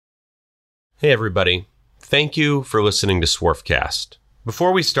Hey everybody, thank you for listening to Swarfcast.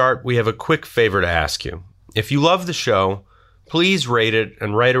 Before we start, we have a quick favor to ask you. If you love the show, please rate it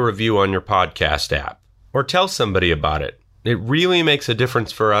and write a review on your podcast app. Or tell somebody about it. It really makes a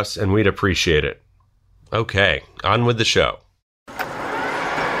difference for us and we'd appreciate it. Okay, on with the show.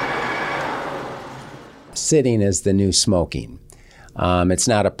 Sitting is the new smoking. It's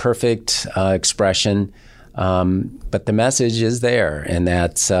not a perfect expression, but the message is there, and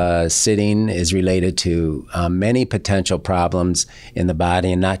that sitting is related to many potential problems in the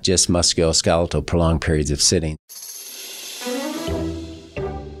body and not just musculoskeletal prolonged periods of sitting.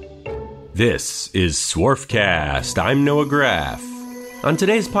 This is Swarfcast. I'm Noah Graff. On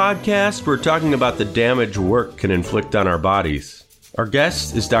today's podcast, we're talking about the damage work can inflict on our bodies. Our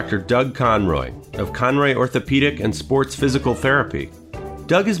guest is Dr. Doug Conroy of Conroy Orthopedic and Sports Physical Therapy.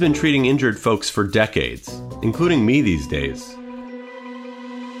 Doug has been treating injured folks for decades, including me these days.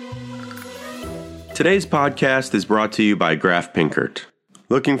 Today's podcast is brought to you by Graf Pinkert.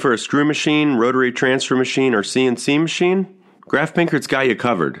 Looking for a screw machine, rotary transfer machine, or CNC machine? Graf Pinkert's got you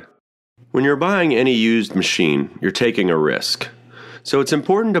covered. When you're buying any used machine, you're taking a risk. So it's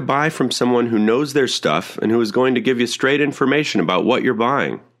important to buy from someone who knows their stuff and who is going to give you straight information about what you're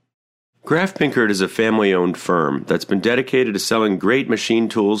buying. Graf Pinkert is a family-owned firm that's been dedicated to selling great machine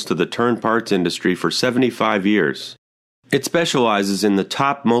tools to the turn parts industry for 75 years. It specializes in the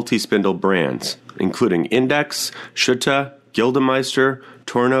top multi-spindle brands, including Index, Schutte, Gildemeister,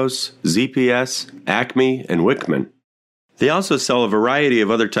 Tornos, ZPS, Acme, and Wickman. They also sell a variety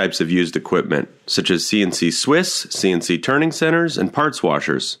of other types of used equipment, such as CNC Swiss, CNC turning centers, and parts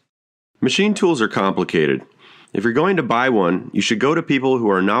washers. Machine tools are complicated. If you're going to buy one, you should go to people who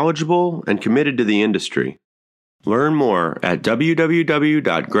are knowledgeable and committed to the industry. Learn more at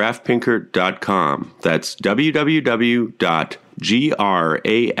www.grafpinkert.com. That's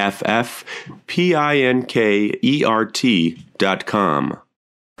www.grafpinkert.com.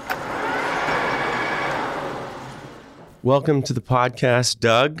 Welcome to the podcast,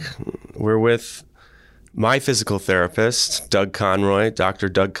 Doug. We're with my physical therapist, Doug Conroy, Dr.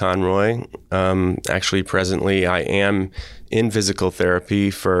 Doug Conroy. Actually, presently, I am in physical therapy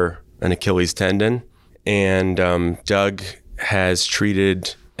for an Achilles tendon. And Doug has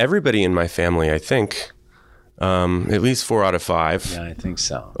treated everybody in my family, I think, at least 4 out of 5. Yeah, I think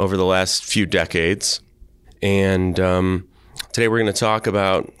so. Over the last few decades. And today we're going to talk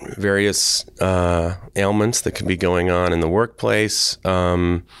about various ailments that can be going on in the workplace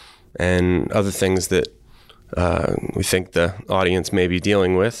and other things that we think the audience may be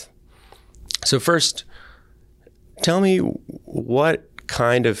dealing with. So first, tell me what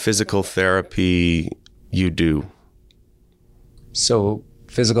kind of physical therapy you do. So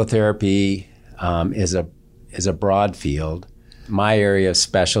physical therapy is a broad field. My area of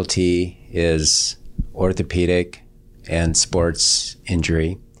specialty is orthopedic and sports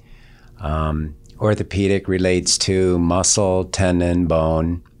injury. Orthopedic relates to muscle, tendon,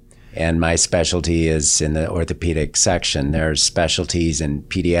 bone, and my specialty is in the orthopedic section. There's specialties in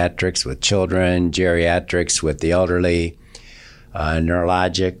pediatrics with children, geriatrics with the elderly,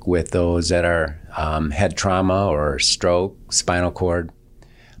 neurologic with those that are head trauma or stroke, spinal cord.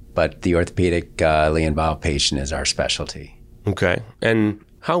 But the orthopedically involved patient is our specialty. Okay. And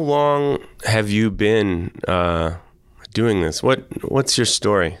how long have you been doing this? What's your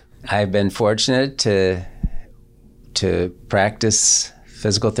story? I've been fortunate to practice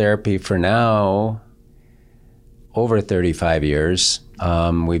physical therapy for now over 35 years.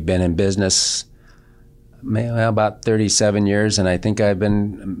 We've been in business about 37 years, and I think I've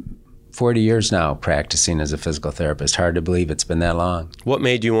been 40 years now practicing as a physical therapist. Hard to believe it's been that long. What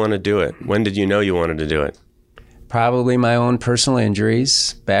made you want to do it? When did you know you wanted to do it? Probably my own personal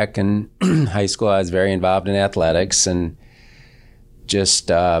injuries. Back in high school, I was very involved in athletics and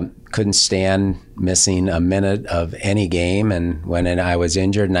just couldn't stand missing a minute of any game. And when I was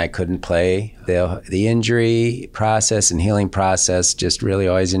injured and I couldn't play, the injury process and healing process just really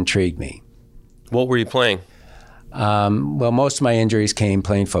always intrigued me. What were you playing? Well, most of my injuries came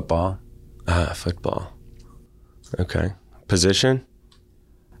playing football. Football. Okay. Position?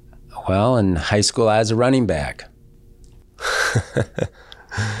 Well, in high school, I was a running back.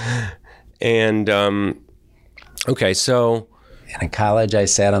 And, okay, so... And in college, I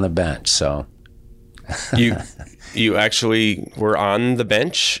sat on the bench, so... You actually were on the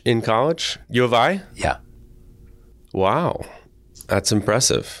bench in college? U of I? Yeah. Wow. That's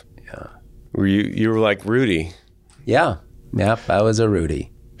impressive. Yeah. You were like Rudy. Yeah. Yep, I was a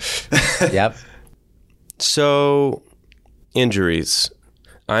Rudy. Yep. So, injuries.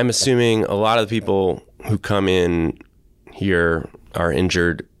 I'm assuming a lot of the people who come in here are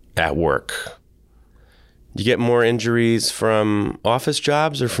injured at work? Do you get more injuries from office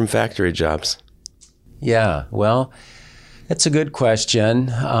jobs or from factory jobs? Yeah, well, that's a good question.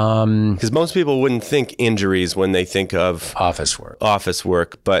 Because most people wouldn't think injuries when they think of Office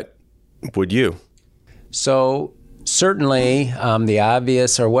work. But would you? So certainly the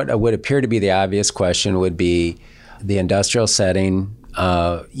obvious, or what would appear to be the obvious question, would be the industrial setting.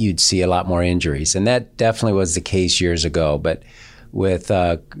 You'd see a lot more injuries. And that definitely was the case years ago. But with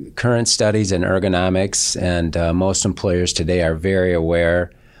current studies in ergonomics, and most employers today are very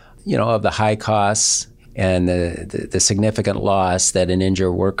aware, of the high costs and the significant loss that an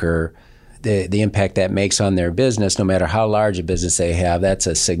injured worker, the impact that makes on their business, no matter how large a business they have, that's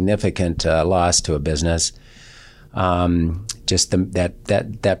a significant loss to a business. Just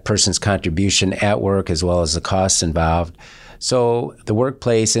that person's contribution at work, as well as the costs involved. So the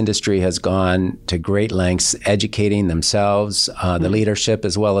workplace industry has gone to great lengths educating themselves, the leadership,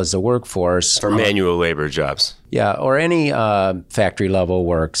 as well as the workforce. For manual labor jobs. Yeah, or any factory level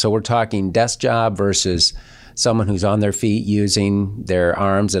work. So we're talking desk job versus someone who's on their feet using their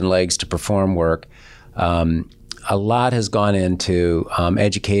arms and legs to perform work. A lot has gone into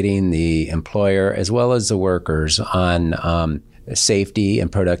educating the employer as well as the workers on safety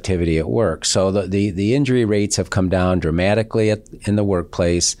and productivity at work. So the injury rates have come down dramatically in the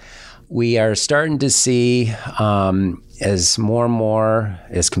workplace. We are starting to see as more and more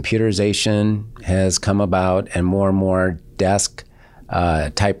as computerization has come about and more desk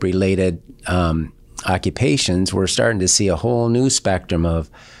type related occupations, we're starting to see a whole new spectrum of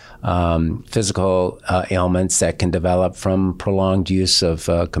physical ailments that can develop from prolonged use of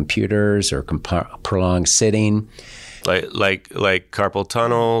computers or prolonged sitting. Like carpal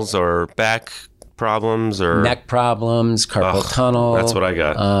tunnels or back problems or neck problems, carpal tunnel. That's what I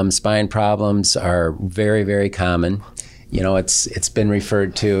got. Spine problems are very, very common. It's been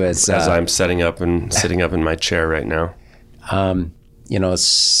referred to as I'm sitting up in my chair right now.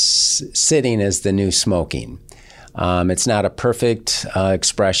 Sitting is the new smoking. It's not a perfect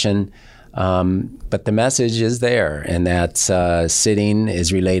expression, but the message is there, and that sitting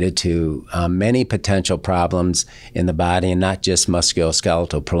is related to many potential problems in the body, and not just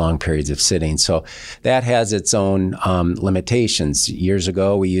musculoskeletal prolonged periods of sitting. So that has its own limitations. Years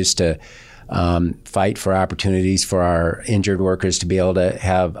ago, we used to fight for opportunities for our injured workers to be able to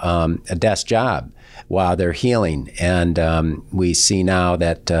have a desk job while they're healing, and we see now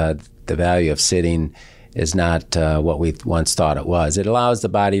that the value of sitting is not what we once thought it was. It allows the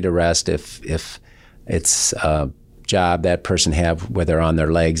body to rest if it's a job that person have where they're on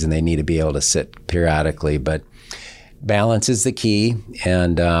their legs and they need to be able to sit periodically. But balance is the key,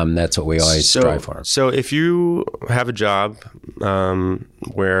 and that's what we always strive for. So if you have a job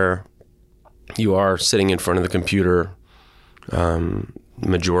where you are sitting in front of the computer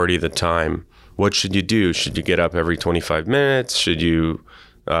majority of the time, what should you do? Should you get up every 25 minutes? Should you...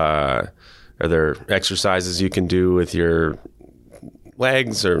 Are there exercises you can do with your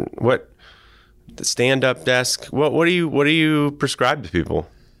legs, or what? The stand-up desk. What do you prescribe to people?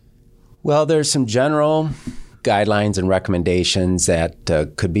 Well, there's some general guidelines and recommendations that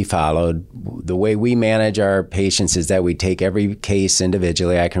could be followed. The way we manage our patients is that we take every case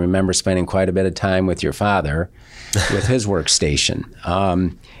individually. I can remember spending quite a bit of time with your father with his workstation.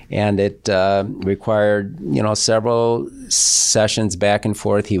 And it required, several sessions back and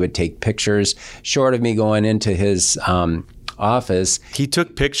forth. He would take pictures. Short of me going into his office, he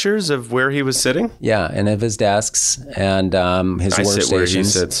took pictures of where he was sitting. Yeah, and of his desks and his workstations. Sit where he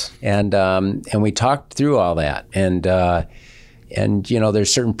sits. And we talked through all that. And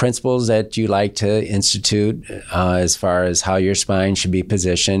there's certain principles that you like to institute as far as how your spine should be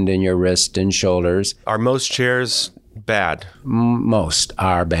positioned and your wrist and shoulders. Are most chairs bad? Most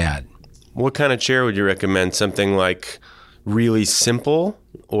are bad. What kind of chair would you recommend? Something like really simple,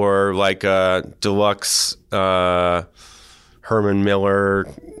 or like a deluxe Herman Miller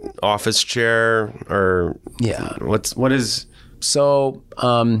office chair? Or yeah, what is? So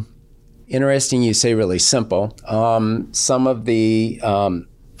interesting you say really simple. Some of the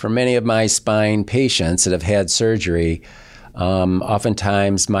for many of my spine patients that have had surgery,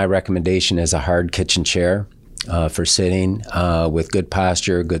 oftentimes my recommendation is a hard kitchen chair. For sitting with good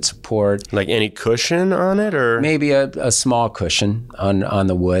posture, good support. Like any cushion on it, or maybe a small cushion on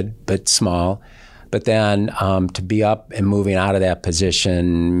the wood, but small. But then to be up and moving out of that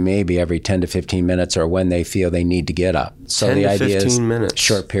position maybe every 10 to 15 minutes, or when they feel they need to get up. So the idea is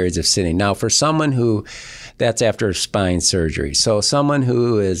short periods of sitting. Now, for someone who, that's after spine surgery. So someone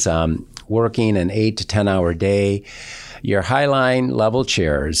who is working an 8 to 10 hour day, your Highline level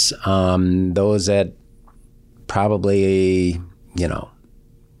chairs, those that probably,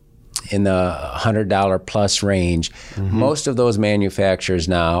 in the $100 plus range. Most of those manufacturers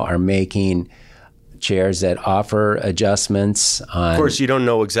now are making chairs that offer adjustments on. Of course, you don't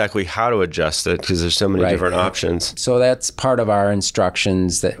know exactly how to adjust it because there's so many different options. So that's part of our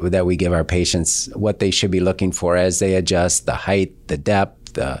instructions that we give our patients, what they should be looking for as they adjust the height, the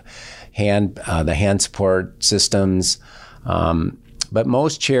depth, the hand support systems. But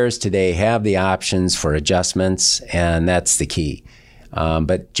most chairs today have the options for adjustments, and that's the key.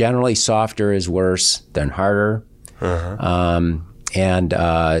 But generally, softer is worse than harder. And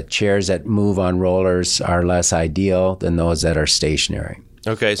chairs that move on rollers are less ideal than those that are stationary.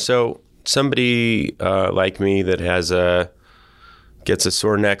 Okay, so somebody like me that gets a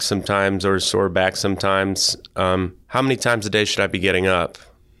sore neck sometimes or a sore back sometimes, how many times a day should I be getting up?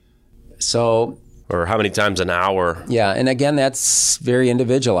 Or how many times an hour? Yeah, and again, that's very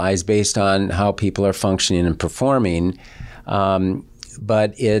individualized based on how people are functioning and performing.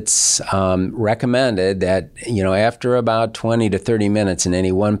 But it's recommended that, after about 20 to 30 minutes in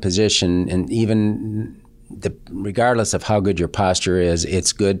any one position, and even regardless of how good your posture is,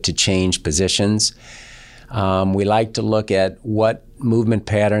 it's good to change positions. We like to look at what movement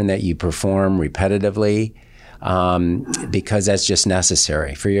pattern that you perform repetitively, because that's just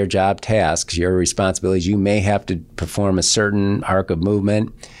necessary. For your job tasks, your responsibilities, you may have to perform a certain arc of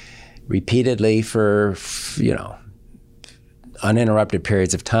movement repeatedly for, uninterrupted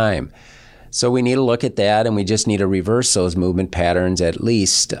periods of time. So we need to look at that, and we just need to reverse those movement patterns at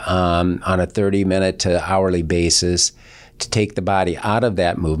least on a 30-minute to hourly basis to take the body out of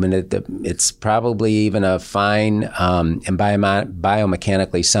that movement. It's probably even a fine and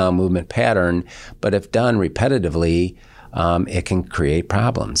biomechanically sound movement pattern, but if done repetitively, it can create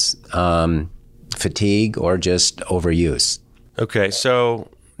problems, fatigue or just overuse. Okay,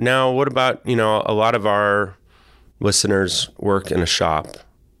 so now what about, a lot of our listeners work in a shop.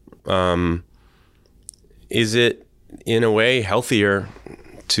 Is it in a way healthier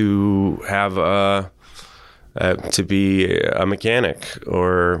to have to be a mechanic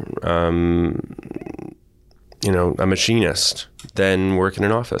or a machinist than work in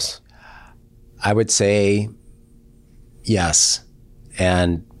an office? I would say yes,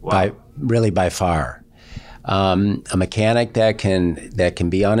 and by far. A mechanic that can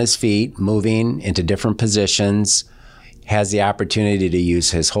be on his feet, moving into different positions, has the opportunity to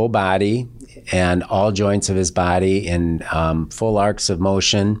use his whole body and all joints of his body in full arcs of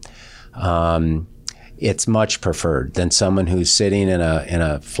motion. It's much preferred than someone who's sitting in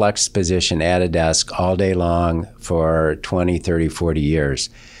a flexed position at a desk all day long for 20, 30, 40 years.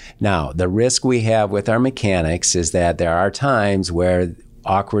 Now, the risk we have with our mechanics is that there are times where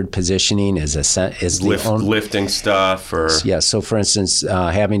awkward positioning is lifting stuff, or So for instance,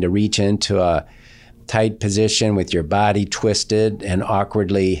 having to reach into a tight position with your body twisted and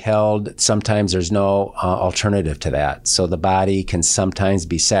awkwardly held. Sometimes there's no alternative to that. So the body can sometimes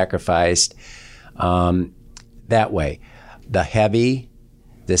be sacrificed that way. The heavy,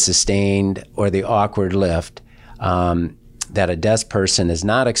 the sustained, or the awkward lift that a desk person is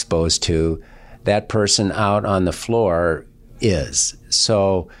not exposed to, that person out on the floor is.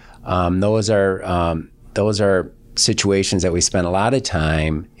 So those are situations that we spend a lot of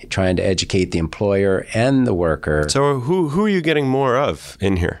time trying to educate the employer and the worker. So who are you getting more of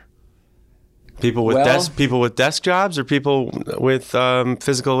in here? People with desk jobs, or people with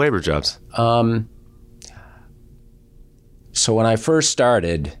physical labor jobs? So when I first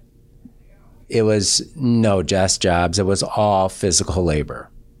started, it was no desk jobs. It was all physical labor,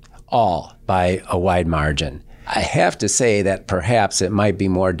 all by a wide margin. I have to say that perhaps it might be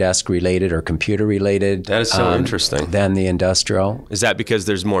more desk-related or computer-related. That is so interesting. Than the industrial. Is that because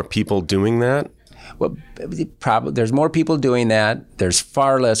there's more people doing that? Well, probably there's more people doing that. There's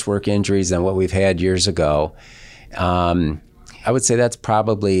far less work injuries than what we've had years ago. I would say that's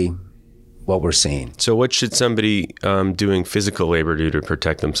probably what we're seeing. So what should somebody doing physical labor do to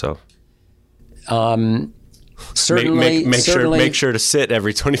protect themselves? Certainly, make sure to sit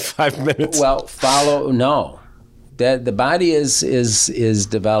every 25 minutes. Well, the body is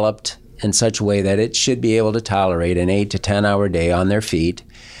developed in such a way that it should be able to tolerate an 8 to 10 hour day on their feet,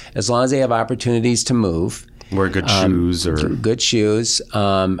 as long as they have opportunities to move. Wear good shoes,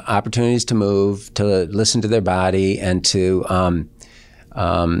 opportunities to move, to listen to their body, and to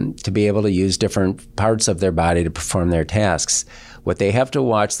be able to use different parts of their body to perform their tasks. What they have to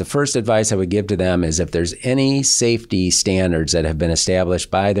watch, the first advice I would give to them is if there's any safety standards that have been established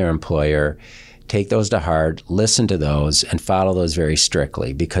by their employer, take those to heart, listen to those, and follow those very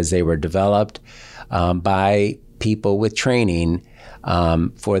strictly, because they were developed by people with training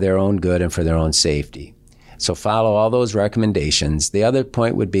for their own good and for their own safety. So follow all those recommendations. The other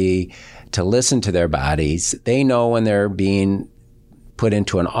point would be to listen to their bodies. They know when they're being put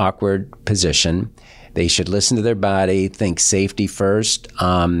into an awkward position. They should listen to their body, think safety first.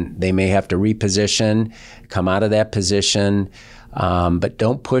 They may have to reposition, come out of that position, but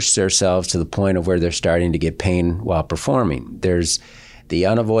don't push themselves to the point of where they're starting to get pain while performing. There's the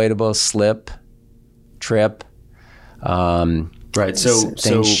unavoidable slip, trip, right. So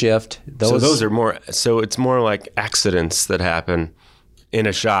things shift. Those are more. So it's more like accidents that happen in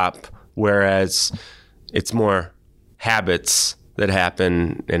a shop, whereas it's more habits that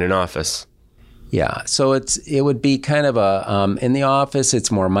happen in an office. Yeah, so it would be kind of a in the office. It's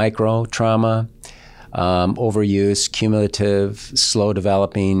more micro trauma, overuse, cumulative, slow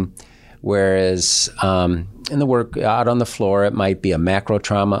developing. Whereas in the work out on the floor, it might be a macro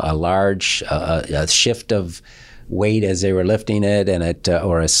trauma, a large a shift of weight as they were lifting it, and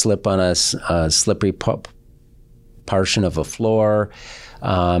or a slip on a slippery portion of a floor,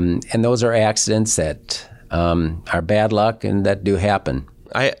 and those are accidents that are bad luck and that do happen.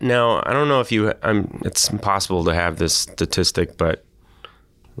 I don't know if it's impossible to have this statistic, but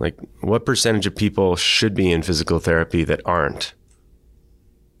like what percentage of people should be in physical therapy that aren't?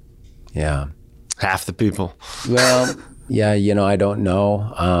 Yeah. Half the people. Well, yeah, I don't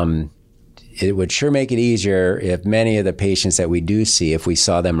know. It would sure make it easier if many of the patients that we do see, if we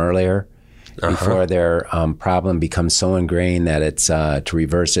saw them earlier, before their problem becomes so ingrained that it's to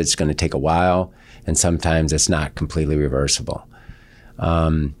reverse it's going to take a while, and sometimes it's not completely reversible.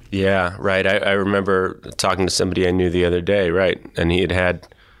 Yeah, right. I remember talking to somebody I knew the other day, right? And he had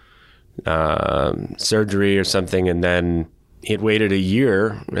surgery or something, and then he had waited a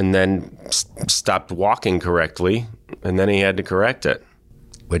year and then stopped walking correctly, and then he had to correct it.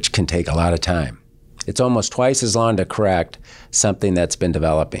 Which can take a lot of time. It's almost twice as long to correct something that's been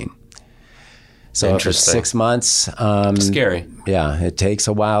developing. So if it's 6 months... scary. Yeah, it takes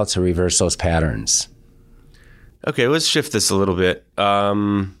a while to reverse those patterns. Okay, let's shift this a little bit.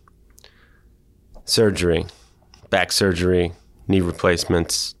 Surgery, back surgery, knee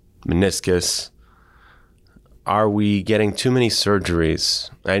replacements, meniscus. Are we getting too many surgeries?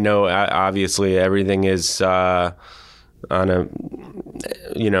 I know, obviously, everything is on a,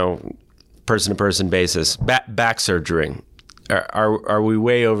 person-to-person basis. Back surgery. Are we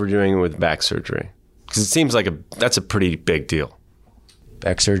way overdoing it with back surgery? Because it seems like that's a pretty big deal.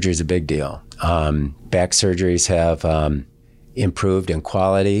 Back surgery is a big deal. Back surgeries have improved in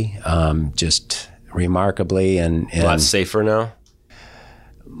quality, just remarkably, and a lot safer now.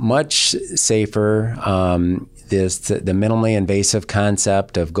 Much safer. There's the minimally invasive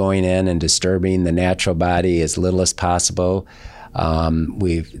concept of going in and disturbing the natural body as little as possible.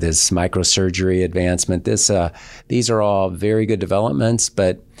 This microsurgery advancement. These are all very good developments,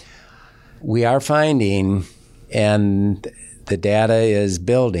 but we are finding, and the data is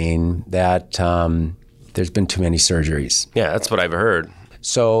building, that there's been too many surgeries. Yeah, that's what I've heard.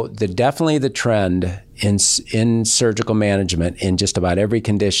 So definitely the trend in surgical management in just about every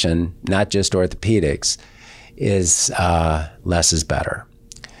condition, not just orthopedics, is less is better.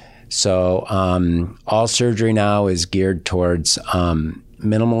 So all surgery now is geared towards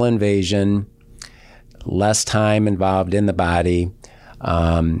minimal invasion, less time involved in the body,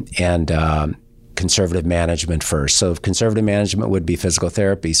 and conservative management first. So conservative management would be physical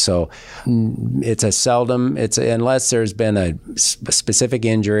therapy. So unless there's been a specific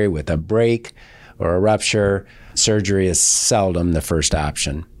injury with a break or a rupture, surgery is seldom the first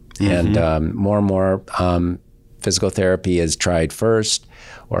option. Mm-hmm. And more and more physical therapy is tried first,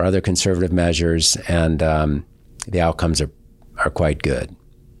 or other conservative measures, and the outcomes are quite good.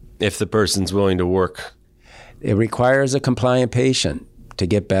 If the person's willing to work. It requires a compliant patient to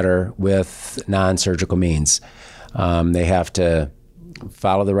get better with non-surgical means. They have to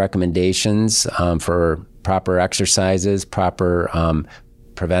follow the recommendations for proper exercises, proper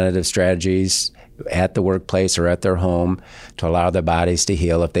preventative strategies at the workplace or at their home to allow their bodies to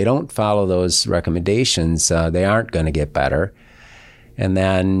heal. If they don't follow those recommendations, they aren't going to get better. And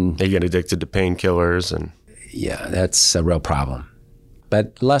then they get addicted to painkillers, and yeah, that's a real problem.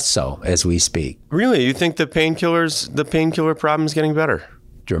 But less so as we speak. Really? You think the painkiller problem is getting better?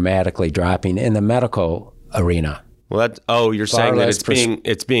 Dramatically dropping in the medical arena. Well, you're saying that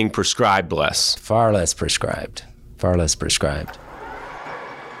it's being prescribed less. Far less prescribed. Far less prescribed.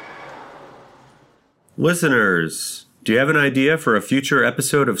 Listeners, do you have an idea for a future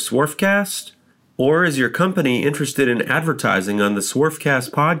episode of Swarfcast? Or is your company interested in advertising on the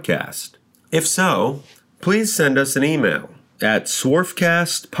Swarfcast podcast? If so, please send us an email at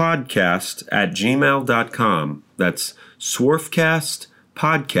swarfcastpodcast@gmail.com. That's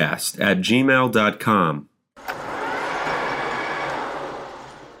swarfcastpodcast@gmail.com.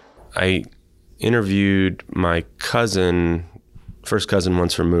 I interviewed my first cousin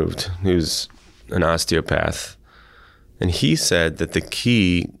once removed, who's an osteopath. And he said that the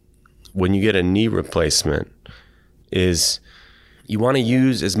key when you get a knee replacement is you want to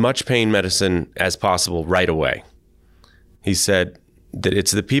use as much pain medicine as possible right away. He said that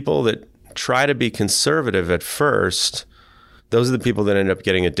it's the people that try to be conservative at first, those are the people that end up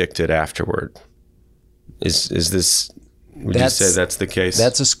getting addicted afterward. Would you say that's the case?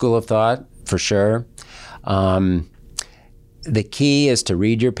 That's a school of thought, for sure. The key is to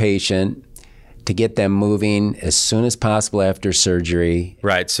read your patient, to get them moving as soon as possible after surgery.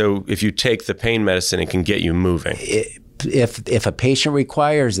 Right. So if you take the pain medicine, it can get you moving. If a patient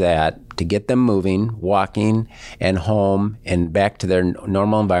requires that, to get them moving, walking, and home, and back to their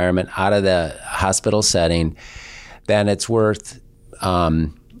normal environment, out of the hospital setting, then it's worth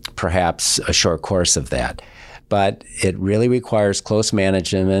perhaps a short course of that. But it really requires close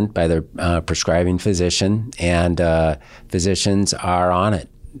management by their prescribing physician, and physicians are on it.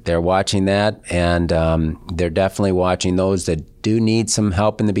 They're watching that, and they're definitely watching those that do need some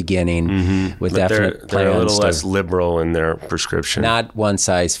help in the beginning with but definite plans. They're a little less liberal in their prescription. Not one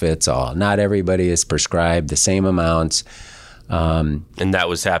size fits all. Not everybody is prescribed the same amounts. And that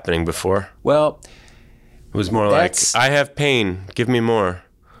was happening before? Well, it was more like, I have pain, give me more.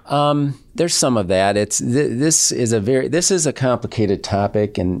 There's some of that. This is a complicated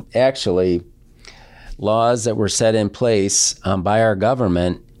topic, and actually laws that were set in place by our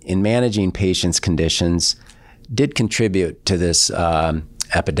government in managing patients' conditions did contribute to this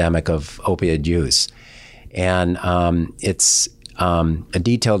epidemic of opioid use. And it's a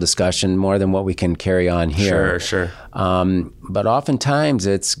detailed discussion, more than what we can carry on here. Sure. But oftentimes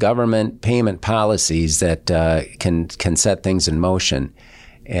it's government payment policies that can set things in motion.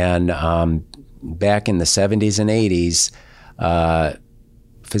 And back in the 70s and 80s,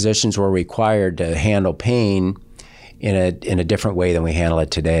 physicians were required to handle pain in a different way than we handle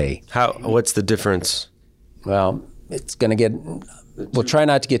it today. What's the difference? Well, we'll try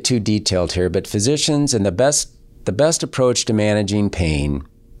not to get too detailed here, but physicians, and the best approach to managing pain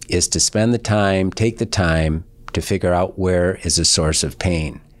is to take the time to figure out where is the source of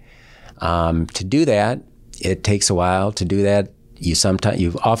pain. To do that, it takes a while to do that. You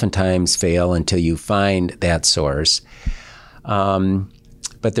oftentimes fail until you find that source.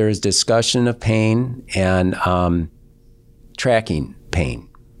 But there is discussion of pain and tracking pain.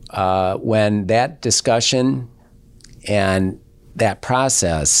 When that discussion and that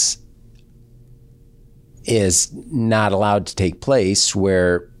process is not allowed to take place,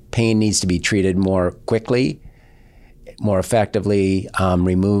 where pain needs to be treated more quickly, more effectively,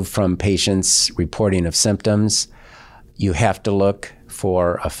 removed from patients' reporting of symptoms, you have to look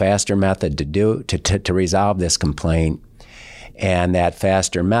for a faster method to resolve this complaint. And that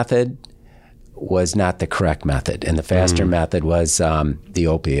faster method was not the correct method. And the faster method was the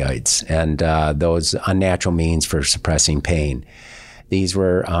opioids and those unnatural means for suppressing pain. These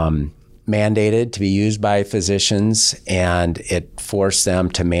were mandated to be used by physicians, and it forced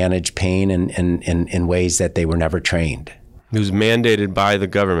them to manage pain in ways that they were never trained. It was mandated by the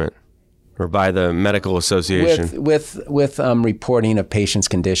government or by the medical association? With reporting of patients'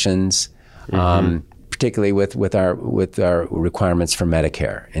 conditions, particularly with our requirements for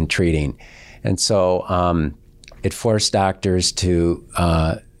Medicare and treating. And so it forced doctors to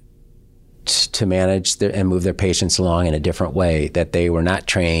manage and move their patients along in a different way that they were not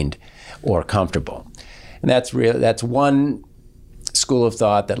trained or comfortable. And that's one school of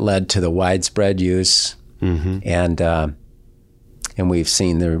thought that led to the widespread use, and we've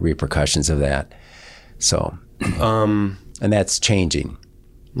seen the repercussions of that. So, and that's changing.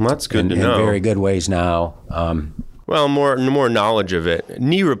 Well, that's good to know. In very good ways now. Well, more knowledge of it.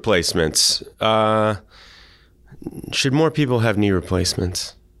 Knee replacements. Should more people have knee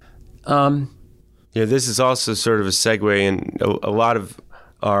replacements? Yeah, this is also sort of a segue, and a lot of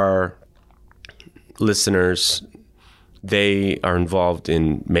our listeners, they are involved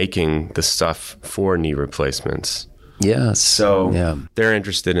in making the stuff for knee replacements. Yes. So they're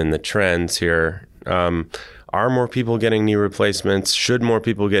interested in the trends here. Are more people getting knee replacements? Should more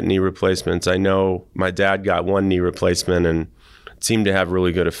people get knee replacements? I know my dad got one knee replacement and it seemed to have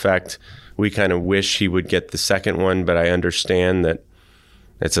really good effect. We kind of wish he would get the second one, but I understand that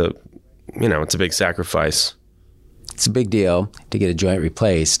it's a big sacrifice. It's a big deal to get a joint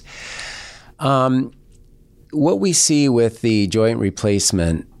replaced. What we see with the joint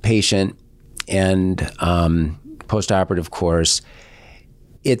replacement patient and postoperative course,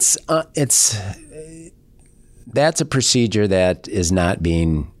 that's a procedure that is not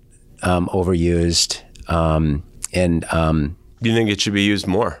being overused, and Do you think it should be used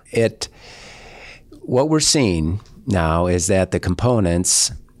more? What we're seeing now is that the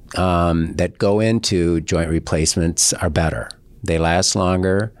components that go into joint replacements are better. They last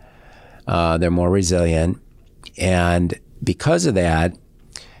longer. They're more resilient. And because of that,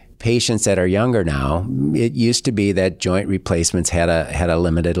 patients that are younger now, it used to be that joint replacements had a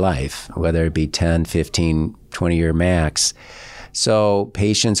limited life, whether it be 10, 15, 20-year max. So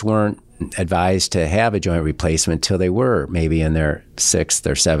patients weren't advised to have a joint replacement till they were maybe in their 6th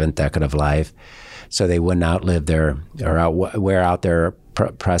or 7th decade of life. So they wouldn't outlive wear out their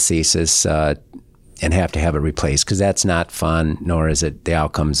prosthesis and have to have it replaced, because that's not fun, nor is it the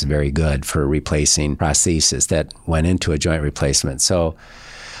outcomes very good for replacing prosthesis that went into a joint replacement. So,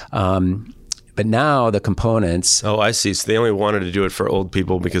 but now the components... Oh, I see. So they only wanted to do it for old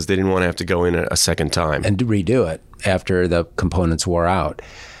people because they didn't want to have to go in a second time. And to redo it after the components wore out.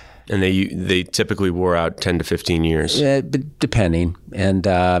 And they typically wore out 10 to 15 years. Depending. And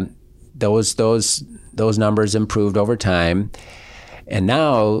those numbers improved over time. And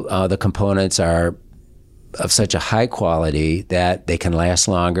now the components are of such a high quality that they can last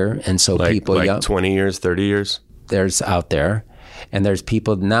longer. And so people... Like 20 years, 30 years? There's out there. And there's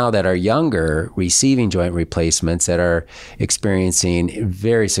people now that are younger receiving joint replacements that are experiencing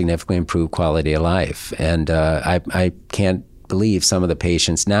very significantly improved quality of life. And I can't believe some of the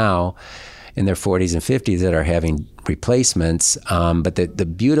patients now in their 40s and 50s that are having replacements. But the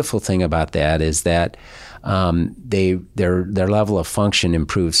beautiful thing about that is that their level of function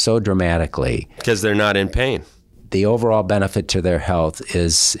improves so dramatically. Because they're not in pain. The overall benefit to their health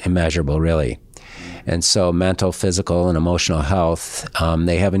is immeasurable, really. And so mental, physical, and emotional health,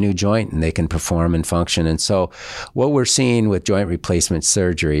 they have a new joint and they can perform and function. And so what we're seeing with joint replacement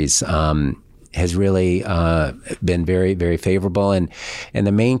surgeries has really been very, very favorable. And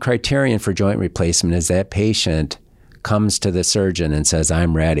the main criterion for joint replacement is that patient comes to the surgeon and says,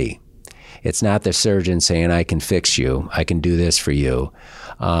 I'm ready. It's not the surgeon saying, I can fix you, I can do this for you.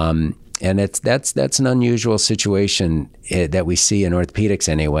 And that's an unusual situation that we see in orthopedics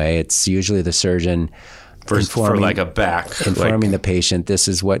anyway. It's usually the surgeon for like a back. Informing the patient, this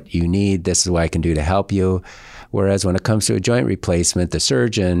is what you need, this is what I can do to help you. Whereas when it comes to a joint replacement, the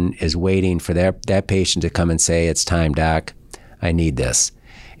surgeon is waiting for that patient to come and say, it's time, doc, I need this.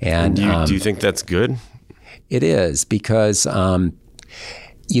 And do you think that's good? It is, because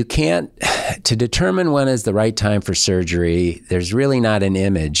you can't, to determine when is the right time for surgery, there's really not an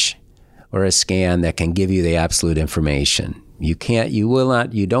image or a scan that can give you the absolute information.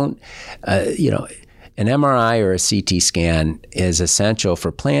 An MRI or a CT scan is essential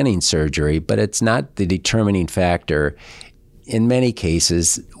for planning surgery, but it's not the determining factor in many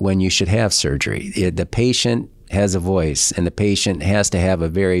cases when you should have surgery. The patient has a voice, and the patient has to have a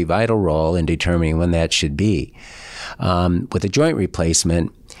very vital role in determining when that should be. With a joint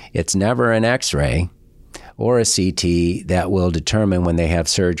replacement, it's never an X-ray or a CT that will determine when they have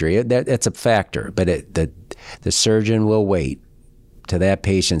surgery. That's a factor, but the surgeon will wait till that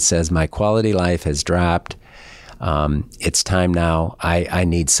patient says, my quality life has dropped. It's time now. I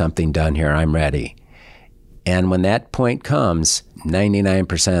need something done here. I'm ready. And when that point comes,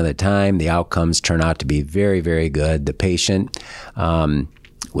 99% of the time, the outcomes turn out to be very, very good. The patient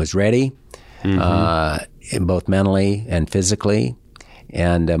was ready, both mentally and physically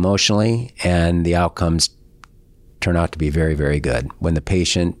and emotionally, and the outcomes turn out to be very, very good when the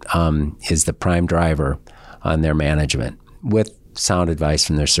patient is the prime driver on their management with sound advice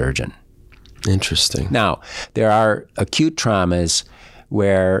from their surgeon. Interesting. Now, there are acute traumas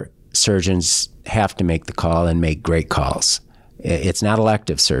where surgeons have to make the call and make great calls. It's not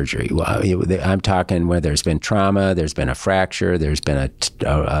elective surgery. I'm talking where there's been trauma, there's been a fracture, there's been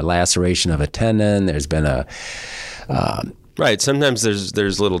a laceration of a tendon, there's been a... right. Sometimes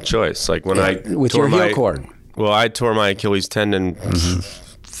there's little choice. Like when with your heel cord. Well, I tore my Achilles tendon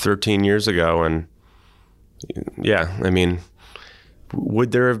 13 years ago, and yeah, I mean,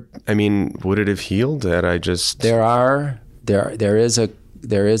 would it have healed that? There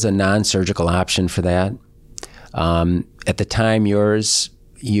There is a non-surgical option for that. At the time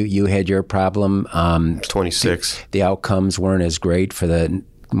you had your problem. 26. The outcomes weren't as great for the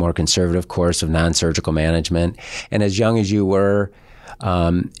more conservative course of non-surgical management. And as young as you were,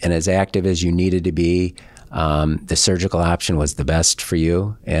 and as active as you needed to be, the surgical option was the best for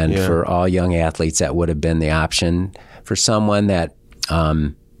you. And for all young athletes, that would have been the option. For someone that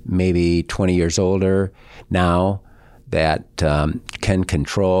maybe 20 years older now, that can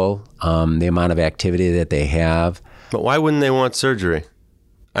control the amount of activity that they have. But why wouldn't they want surgery?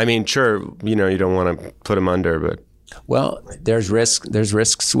 I mean, sure, you don't want to put them under, but... Well, there's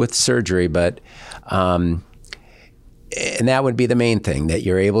risks with surgery, but And that would be the main thing, that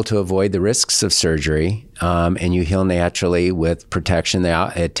you're able to avoid the risks of surgery, and you heal naturally with protection.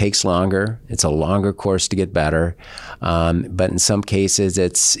 It takes longer. It's a longer course to get better. But in some cases,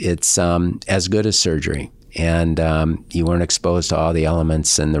 it's as good as surgery. And you weren't exposed to all the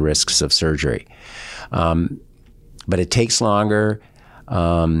elements and the risks of surgery. But it takes longer,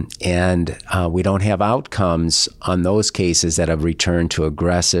 and we don't have outcomes on those cases that have returned to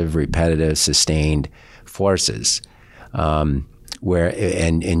aggressive, repetitive, sustained forces. And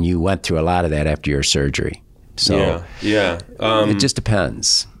you went through a lot of that after your surgery. So it just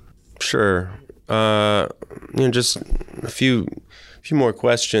depends. Sure. Just a few more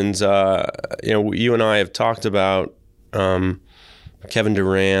questions. You and I have talked about Kevin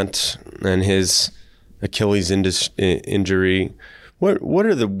Durant and his Achilles injury. What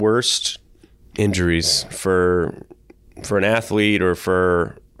are the worst injuries for an athlete or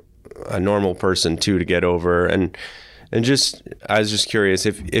for a normal person too to get over? And I was just curious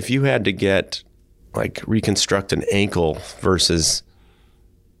if you had to reconstruct an ankle versus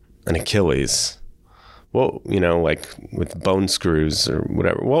an Achilles, with bone screws or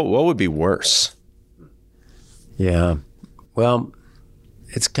whatever, what would be worse? Yeah. Well,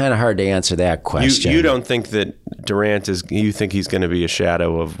 it's kind of hard to answer that question. You don't think that Durant you think he's going to be a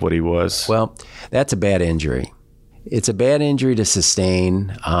shadow of what he was? Well, that's a bad injury. It's a bad injury to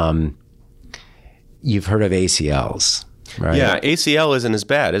sustain. You've heard of ACLs, right? Yeah, ACL isn't as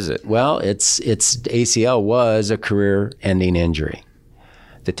bad, is it? Well, it's ACL was a career-ending injury.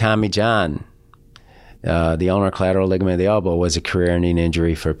 The Tommy John, the ulnar collateral ligament of the elbow, was a career-ending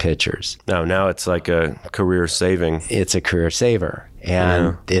injury for pitchers. Now it's like a career-saving. It's a career saver,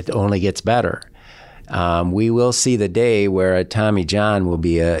 and it only gets better. We will see the day where a Tommy John will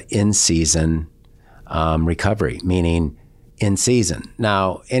be a in-season recovery, meaning in season.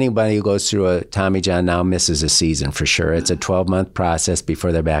 Now, anybody who goes through a Tommy John now misses a season for sure. It's a 12-month process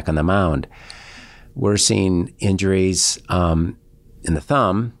before they're back on the mound. We're seeing injuries in the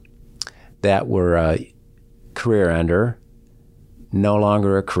thumb that were a career ender, no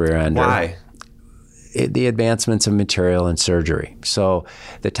longer a career ender. Why? The advancements of material and surgery. So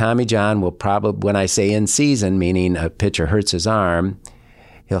the Tommy John will probably, when I say in season, meaning a pitcher hurts his arm,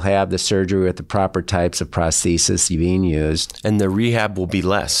 he'll have the surgery with the proper types of prosthesis being used. And the rehab will be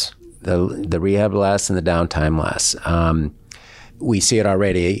less. The rehab less and the downtime less. We see it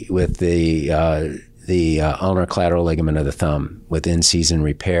already with the ulnar collateral ligament of the thumb with in-season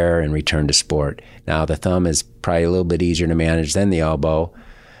repair and return to sport. Now, the thumb is probably a little bit easier to manage than the elbow,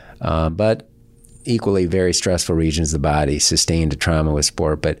 but equally very stressful regions of the body, sustained trauma with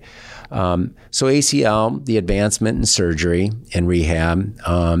sport. But so ACL, the advancement in surgery and rehab,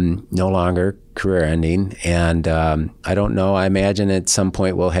 no longer career-ending. And I don't know, I imagine at some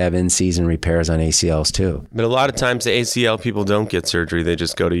point we'll have in-season repairs on ACLs too. But a lot of times the ACL people don't get surgery. They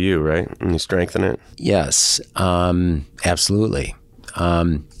just go to you, right? And you strengthen it? Yes, absolutely.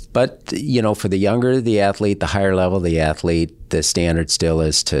 But, for the younger the athlete, the higher level the athlete, the standard still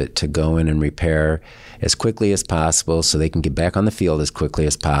is to go in and repair as quickly as possible so they can get back on the field as quickly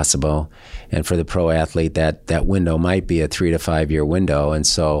as possible. And for the pro athlete, that window might be a 3 to 5 year window. And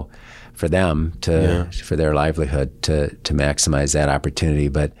so for them for their livelihood to maximize that opportunity.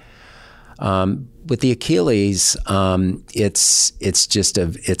 But with the Achilles, it's just a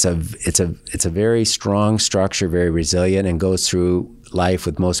very strong structure, very resilient, and goes through life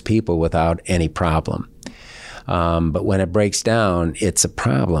with most people without any problem. But when it breaks down, it's a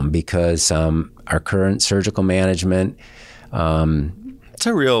problem because our current surgical management. It's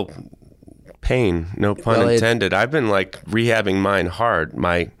a real pain, no pun intended. I've been rehabbing mine hard,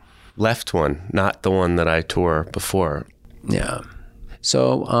 my left one, not the one that I tore before. Yeah.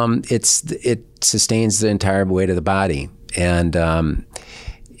 So it sustains the entire weight of the body, and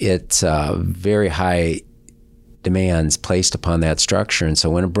it's very high demands placed upon that structure. And so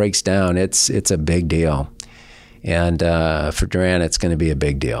when it breaks down, it's a big deal. And for Durant, it's going to be a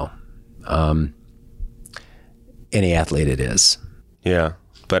big deal. Any athlete it is. Yeah,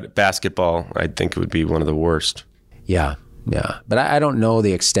 but basketball, I think it would be one of the worst. Yeah. But I don't know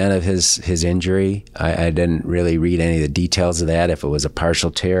the extent of his injury. I didn't really read any of the details of that. If it was a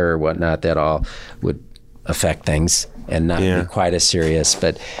partial tear or whatnot, that all would affect things and not be quite as serious.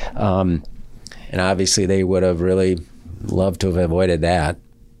 But and obviously they would have really loved to have avoided that.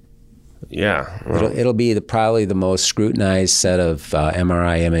 Yeah. Well, It'll be probably the most scrutinized set of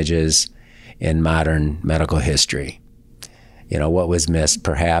MRI images in modern medical history. What was missed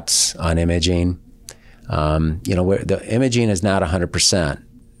perhaps on imaging. Where the imaging is not 100%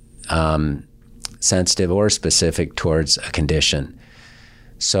 sensitive or specific towards a condition.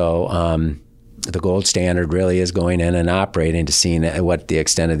 So the gold standard really is going in and operating to see what the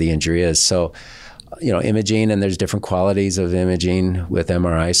extent of the injury is. So, imaging, and there's different qualities of imaging with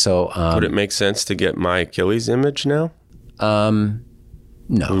MRI. So, would it make sense to get my Achilles image now? No.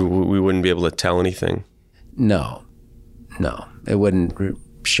 We wouldn't be able to tell anything. No. It wouldn't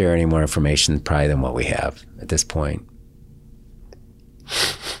share any more information probably than what we have at this point.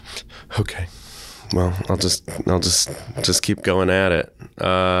 Okay. Well, I'll just keep going at it.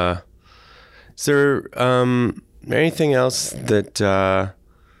 Is there anything else that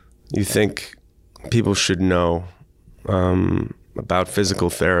you think people should know about physical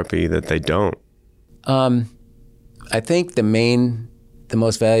therapy that they don't? I think the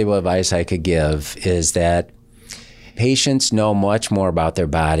most valuable advice I could give is that patients know much more about their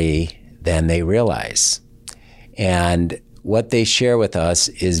body than they realize. And what they share with us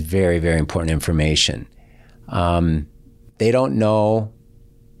is very, very important information. They don't know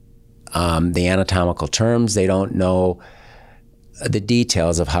the anatomical terms. They don't know the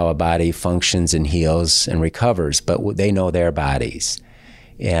details of how a body functions and heals and recovers, but they know their bodies.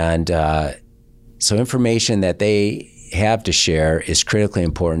 And so information that they have to share is critically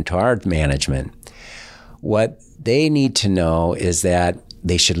important to our management. What they need to know is that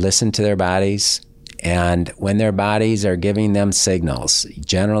they should listen to their bodies, and when their bodies are giving them signals,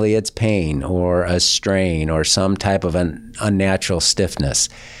 generally it's pain or a strain or some type of an unnatural stiffness,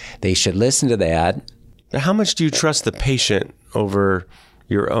 they should listen to that. Now, how much do you trust the patient over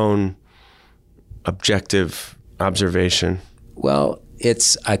your own objective observation? Well,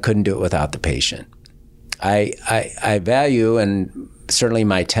 I couldn't do it without the patient. I value, and certainly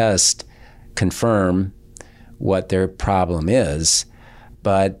my tests confirm what their problem is,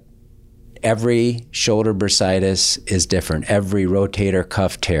 but every shoulder bursitis is different. Every rotator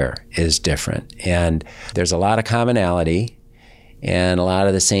cuff tear is different. And there's a lot of commonality and a lot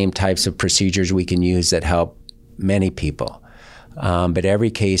of the same types of procedures we can use that help many people. But every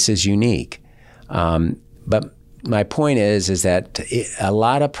case is unique. But my point is that a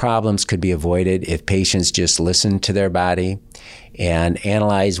lot of problems could be avoided if patients just listen to their body and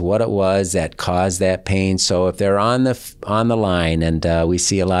analyze what it was that caused that pain. So if they're on the line, and we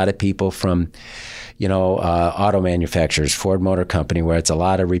see a lot of people from, auto manufacturers, Ford Motor Company, where it's a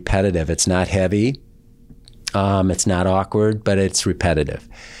lot of repetitive. It's not heavy, it's not awkward, but it's repetitive.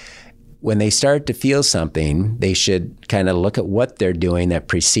 When they start to feel something, they should kind of look at what they're doing that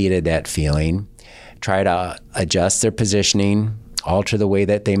preceded that feeling, try to adjust their positioning, alter the way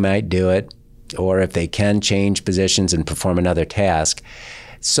that they might do it, or if they can change positions and perform another task.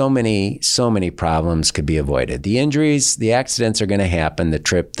 So many problems could be avoided. The injuries, the accidents are going to happen, the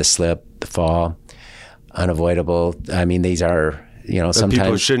trip, the slip, the fall, unavoidable. I mean, these are,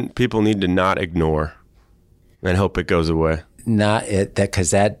 sometimes people need to not ignore and hope it goes away.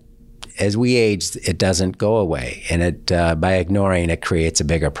 Because as we age, it doesn't go away, and by ignoring it creates a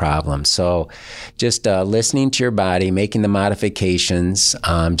bigger problem. So just listening to your body, making the modifications,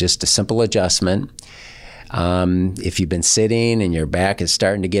 just a simple adjustment. If you've been sitting and your back is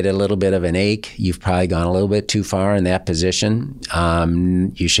starting to get a little bit of an ache, you've probably gone a little bit too far in that position.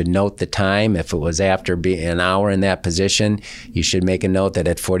 You should note the time. If it was after an hour in that position, you should make a note that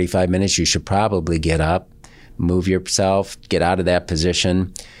at 45 minutes you should probably get up, move yourself, get out of that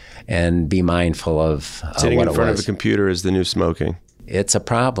position, and be mindful of sitting what in front it was. of a computer is the new smoking. It's a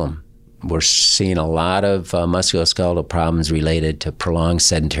problem. We're seeing a lot of musculoskeletal problems related to prolonged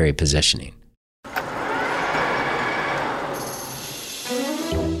sedentary positioning.